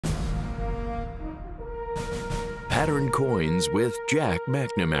Pattern Coins with Jack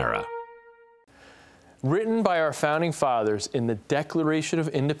McNamara. Written by our founding fathers in the Declaration of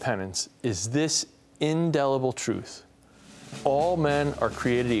Independence is this indelible truth: all men are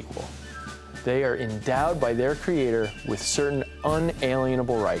created equal. They are endowed by their Creator with certain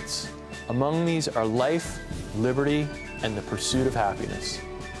unalienable rights. Among these are life, liberty, and the pursuit of happiness.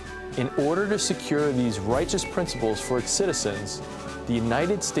 In order to secure these righteous principles for its citizens, the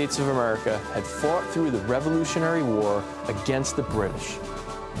United States of America had fought through the Revolutionary War against the British.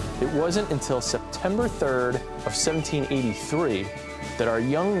 It wasn't until September 3rd of 1783 that our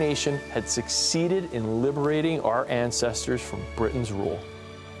young nation had succeeded in liberating our ancestors from Britain's rule.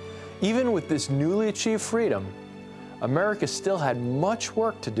 Even with this newly achieved freedom, America still had much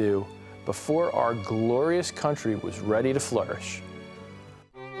work to do before our glorious country was ready to flourish.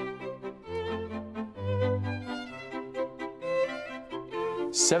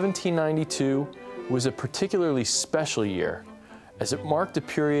 "1792 was a particularly special year, as it marked a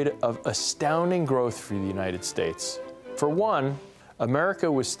period of astounding growth for the United States. For one,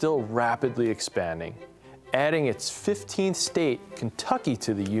 America was still rapidly expanding, adding its 15th state, Kentucky,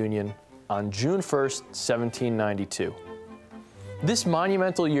 to the Union on June 1st, 1792. This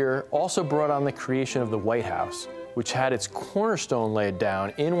monumental year also brought on the creation of the White House, which had its cornerstone laid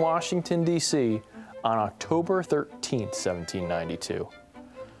down in Washington, D.C. on October 13th, 1792.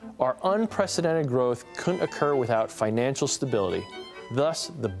 Our unprecedented growth couldn't occur without financial stability.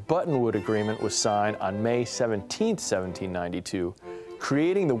 Thus, the Buttonwood Agreement was signed on May 17, 1792,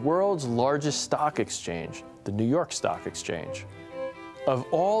 creating the world's largest stock exchange, the New York Stock Exchange. Of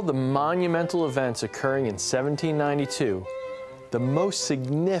all the monumental events occurring in 1792, the most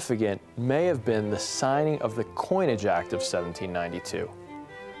significant may have been the signing of the Coinage Act of 1792.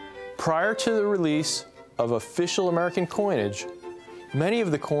 Prior to the release of official American coinage, many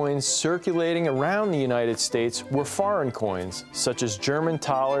of the coins circulating around the United States were foreign coins, such as German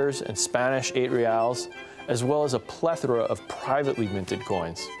thalers and Spanish 8 reals, as well as a plethora of privately minted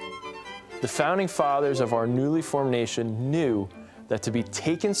coins. The founding fathers of our newly formed nation knew that to be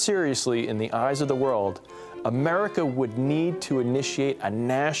taken seriously in the eyes of the world, America would need to initiate a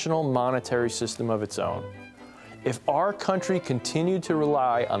national monetary system of its own. If our country continued to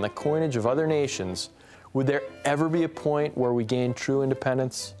rely on the coinage of other nations, would there ever be a point where we gain true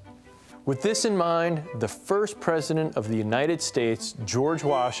independence? With this in mind, the first President of the United States, George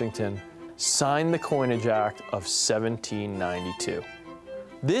Washington, signed the Coinage Act of 1792.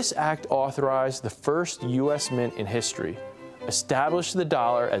 This act authorized the first U.S. mint in history, established the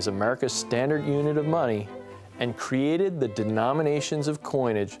dollar as America's standard unit of money, and created the denominations of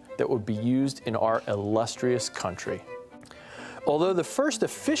coinage that would be used in our illustrious country. Although the first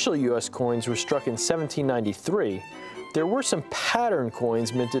official U.S. coins were struck in 1793, there were some pattern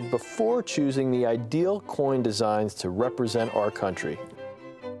coins minted before choosing the ideal coin designs to represent our country.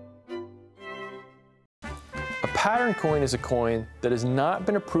 A pattern coin is a coin that has not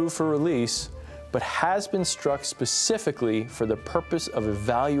been approved for release, but has been struck specifically for the purpose of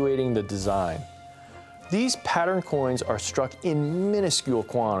evaluating the design. These pattern coins are struck in minuscule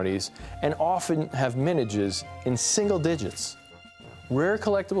quantities and often have mintages in single digits. Rare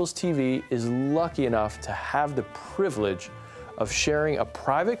Collectibles TV is lucky enough to have the privilege of sharing a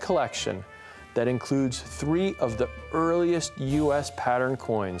private collection that includes 3 of the earliest U.S. pattern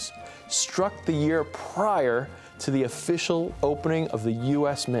coins, struck the year prior to the official opening of the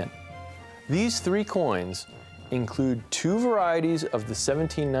U.S. Mint. These 3 coins include 2 varieties of the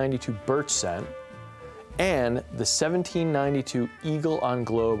 1792 Birch cent and the 1792 Eagle on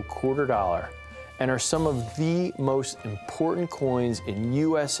Globe $quarter, and are some of the most important coins in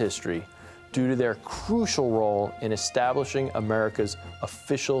U.S. history due to their crucial role in establishing America's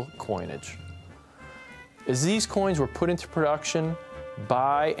official coinage. As these coins were put into production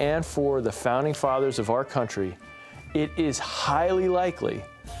by and for the founding fathers of our country, it is highly likely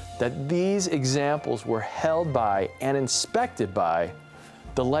that these examples were held by and inspected by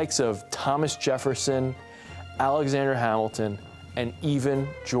the likes of Thomas Jefferson, Alexander Hamilton, and even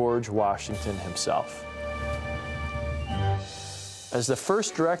George Washington himself. As the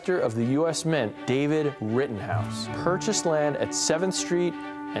first director of the U.S. Mint, David Rittenhouse purchased land at 7th Street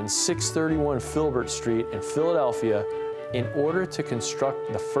and 631 Filbert Street in Philadelphia in order to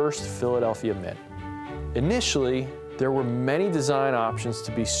construct the first Philadelphia Mint. Initially, there were many design options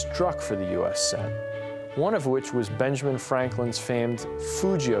to be struck for the U.S. cent, one of which was Benjamin Franklin's famed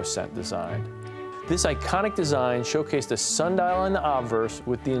Fugio cent design. This iconic design showcased a sundial on the obverse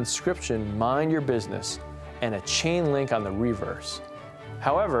with the inscription "Mind Your Business" and a chain link on the reverse.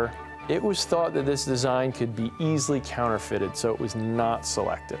 However, it was thought that this design could be easily counterfeited, so it was not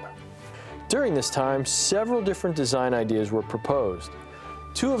selected. During this time, several different design ideas were proposed,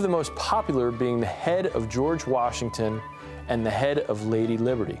 two of the most popular being the head of George Washington and the head of Lady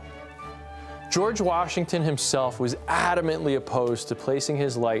Liberty. George Washington himself was adamantly opposed to placing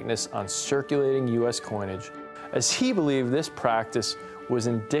his likeness on circulating U.S. coinage, as he believed this practice was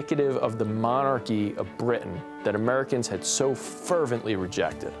indicative of the monarchy of Britain that Americans had so fervently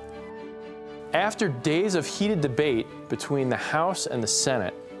rejected. After days of heated debate between the House and the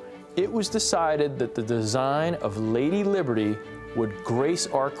Senate, it was decided that the design of Lady Liberty would grace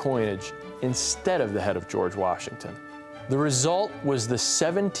our coinage instead of the head of George Washington. The result was the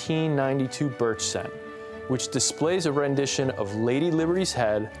 1792 birch cent, which displays a rendition of Lady Liberty's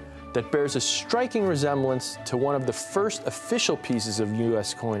head that bears a striking resemblance to one of the first official pieces of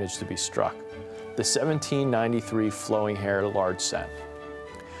U.S. coinage to be struck, the 1793 flowing hair large cent.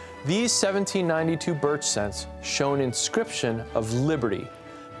 These 1792 birch cents show an inscription of Liberty,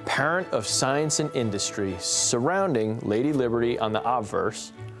 parent of science and industry, surrounding Lady Liberty on the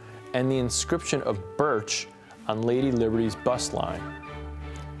obverse, and the inscription of birch on Lady Liberty's bust line.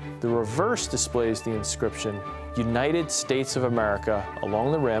 The reverse displays the inscription United States of America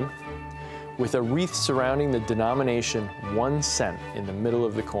along the rim, with a wreath surrounding the denomination 1 cent in the middle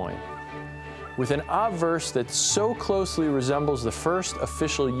of the coin. With an obverse that so closely resembles the first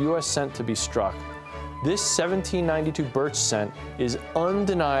official U.S. cent to be struck, this 1792 birch cent is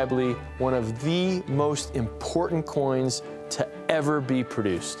undeniably one of the most important coins to ever be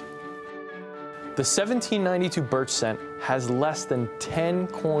produced. The 1792 birch cent has less than 10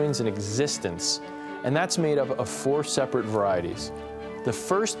 coins in existence, and that's made up of 4 separate varieties. The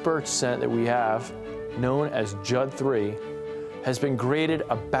first birch cent that we have, known as Judd 3, has been graded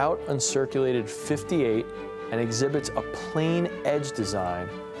about uncirculated 58 and exhibits a plain edge design,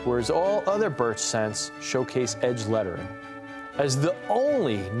 whereas all other birch cents showcase edge lettering. As the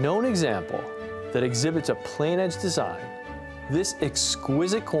only known example that exhibits a plain edge design, this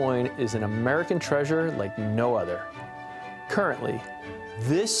exquisite coin is an American treasure like no other. Currently,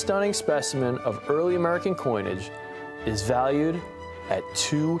 this stunning specimen of early American coinage is valued at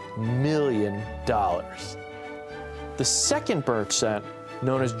 $2 million. The second birch cent,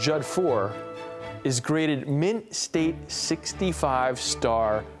 known as Judd 4, is graded Mint State 65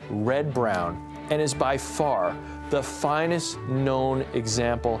 star red brown and is by far the finest known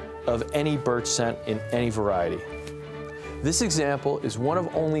example of any birch cent in any variety. This example is one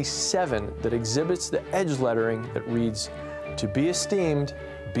of only 7 that exhibits the edge lettering that reads, "To be esteemed,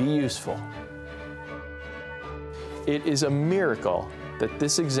 be useful." It is a miracle that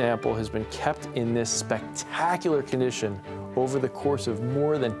this example has been kept in this spectacular condition over the course of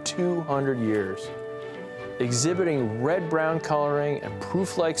more than 200 years. Exhibiting red-brown coloring and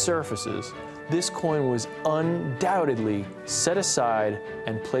proof-like surfaces, this coin was undoubtedly set aside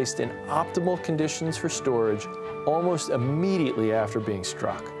and placed in optimal conditions for storage almost immediately after being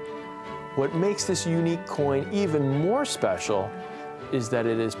struck. What makes this unique coin even more special is that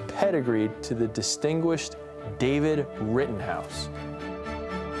it is pedigreed to the distinguished David Rittenhouse.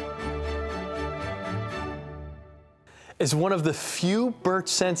 As one of the few birch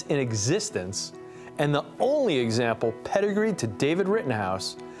cents in existence, and the only example pedigreed to David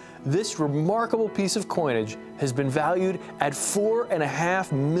Rittenhouse, this remarkable piece of coinage has been valued at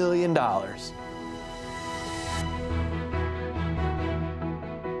 $4.5 million.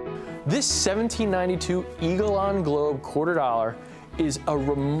 This 1792 Eagle-on Globe $quarter is a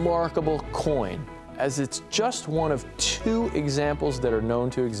remarkable coin, as it's just one of 2 examples that are known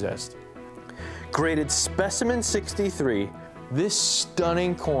to exist. Graded Specimen 63, this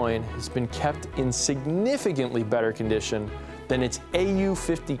stunning coin has been kept in significantly better condition than its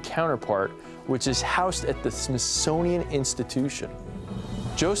AU-50 counterpart, which is housed at the Smithsonian Institution.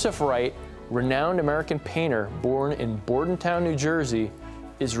 Joseph Wright, renowned American painter born in Bordentown, New Jersey,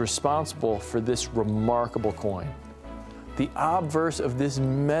 is responsible for this remarkable coin. The obverse of this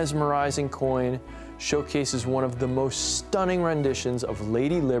mesmerizing coin showcases one of the most stunning renditions of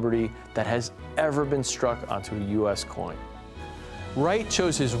Lady Liberty that has ever been struck onto a U.S. coin. Wright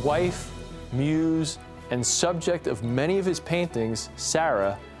chose his wife, muse, and subject of many of his paintings,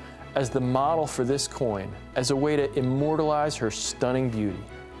 Sarah, as the model for this coin, as a way to immortalize her stunning beauty.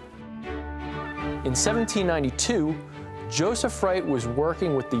 In 1792, Joseph Wright was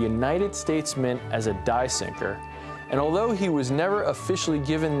working with the United States Mint as a die sinker, and although he was never officially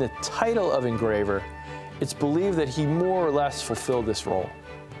given the title of engraver, it's believed that he more or less fulfilled this role.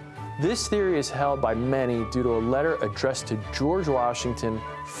 This theory is held by many due to a letter addressed to George Washington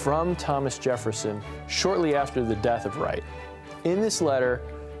from Thomas Jefferson shortly after the death of Wright. In this letter,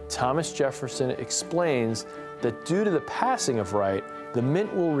 Thomas Jefferson explains that due to the passing of Wright, the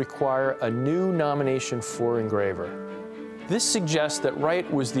mint will require a new nomination for engraver. This suggests that Wright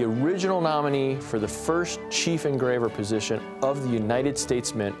was the original nominee for the first chief engraver position of the United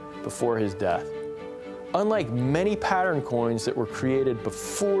States Mint before his death. Unlike many pattern coins that were created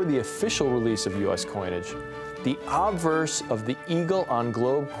before the official release of U.S. coinage, the obverse of the eagle on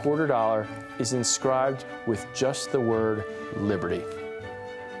globe quarter dollar is inscribed with just the word Liberty.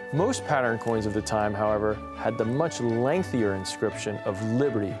 Most pattern coins of the time, however, had the much lengthier inscription of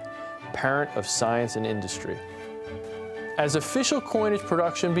Liberty, parent of science and industry. As official coinage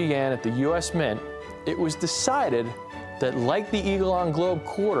production began at the U.S. Mint, it was decided that, like the eagle on globe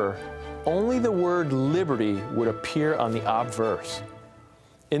quarter, only the word Liberty would appear on the obverse.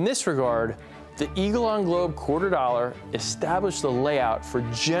 In this regard, the eagle on globe quarter dollar established the layout for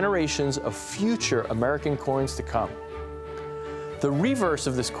generations of future American coins to come. The reverse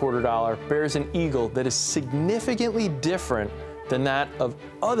of this quarter dollar bears an eagle that is significantly different than that of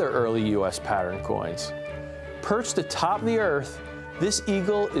other early U.S. pattern coins. Perched atop the earth, this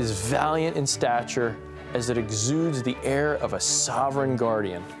eagle is valiant in stature as it exudes the air of a sovereign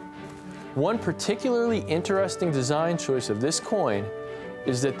guardian. One particularly interesting design choice of this coin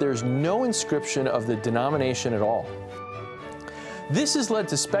is that there's no inscription of the denomination at all. This has led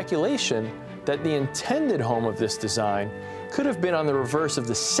to speculation that the intended home of this design could have been on the reverse of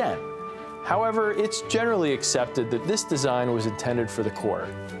the cent. However, it's generally accepted that this design was intended for the quarter.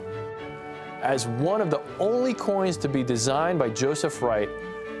 As one of the only coins to be designed by Joseph Wright,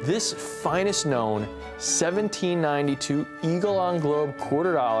 this finest known 1792 eagle on globe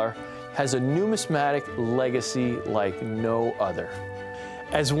quarter dollar has a numismatic legacy like no other.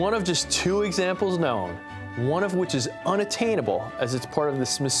 As one of just two examples known, one of which is unattainable as it's part of the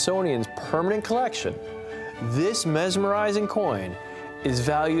Smithsonian's permanent collection, this mesmerizing coin is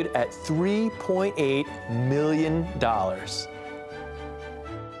valued at $3.8 million.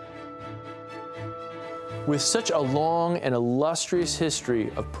 With such a long and illustrious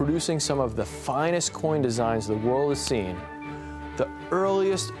history of producing some of the finest coin designs the world has seen, the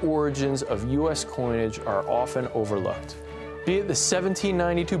earliest origins of U.S. coinage are often overlooked. Be it the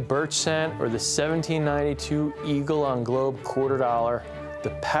 1792 birch cent or the 1792 eagle on globe quarter dollar, the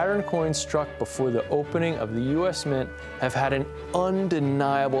pattern coins struck before the opening of the U.S. Mint have had an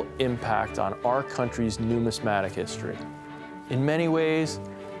undeniable impact on our country's numismatic history. In many ways,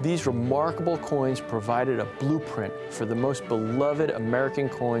 these remarkable coins provided a blueprint for the most beloved American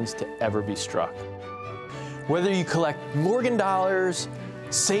coins to ever be struck. Whether you collect Morgan dollars,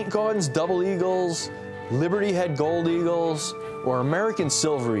 St. Gaudens double eagles, Liberty Head gold eagles, or American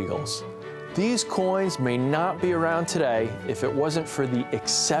silver eagles, these coins may not be around today if it wasn't for the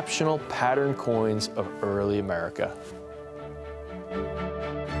exceptional pattern coins of early America.